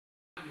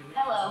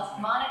Hello,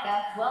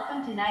 Monica.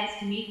 Welcome to Nice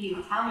to Meet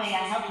You. How may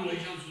I help you?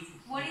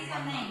 What is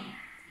your name?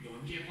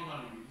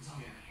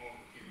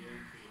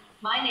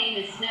 My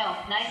name is Snow.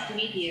 Nice to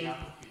meet you.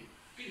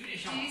 Do you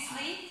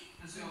sleep?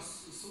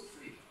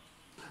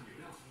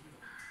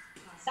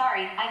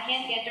 Sorry, I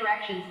can't get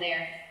directions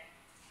there.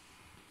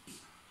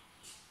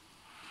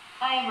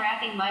 I am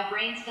racking my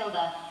brains,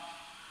 Hilda.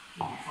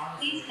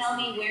 Please tell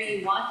me where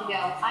you want to go.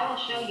 I will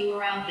show you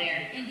around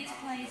there. In this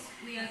place,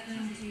 we are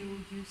going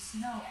to use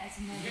snow as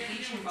a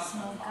navigation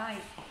snow guide.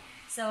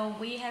 So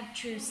we have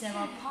choose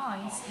several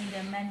points in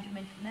the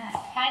management map.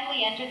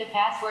 Kindly enter the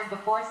password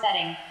before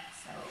setting.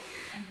 So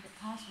enter the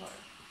password.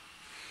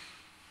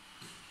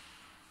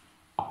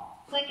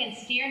 Click and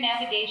steer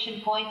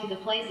navigation point to the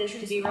places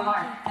to be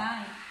remarked.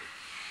 Guide.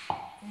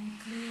 Then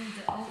clear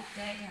the old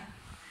data.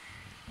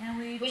 And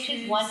we Which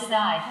choose is one to some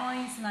die.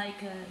 points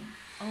like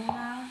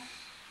Ola,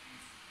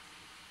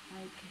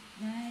 like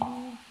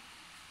Nanny,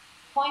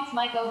 Points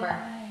Mike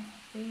over.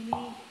 Billy,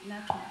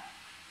 Lucky,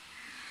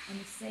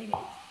 and save it.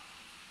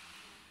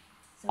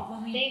 So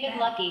when we David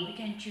back, Lucky. we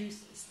can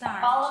choose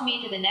start. Follow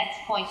me to the next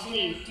point, So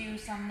please. let's do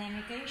some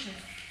navigation.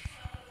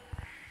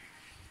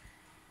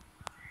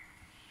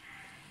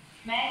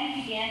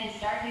 Maggie began to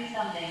start do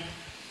something.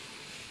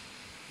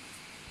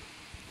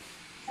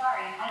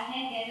 Sorry, I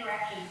can't get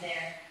directions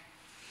there.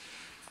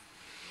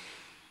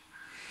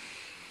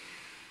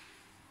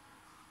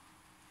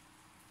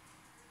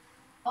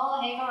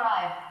 Ola have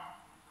arrived.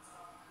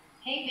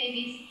 Hey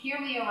babies, here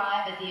we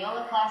arrive at the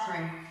Ola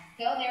classroom.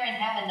 Go there and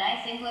have a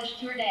nice English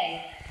tour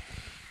day.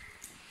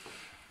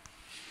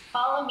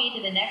 Follow me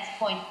to the next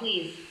point,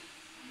 please.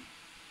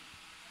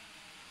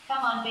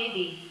 Come on,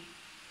 baby.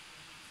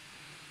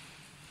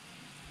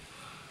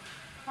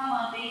 Come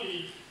on,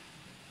 baby.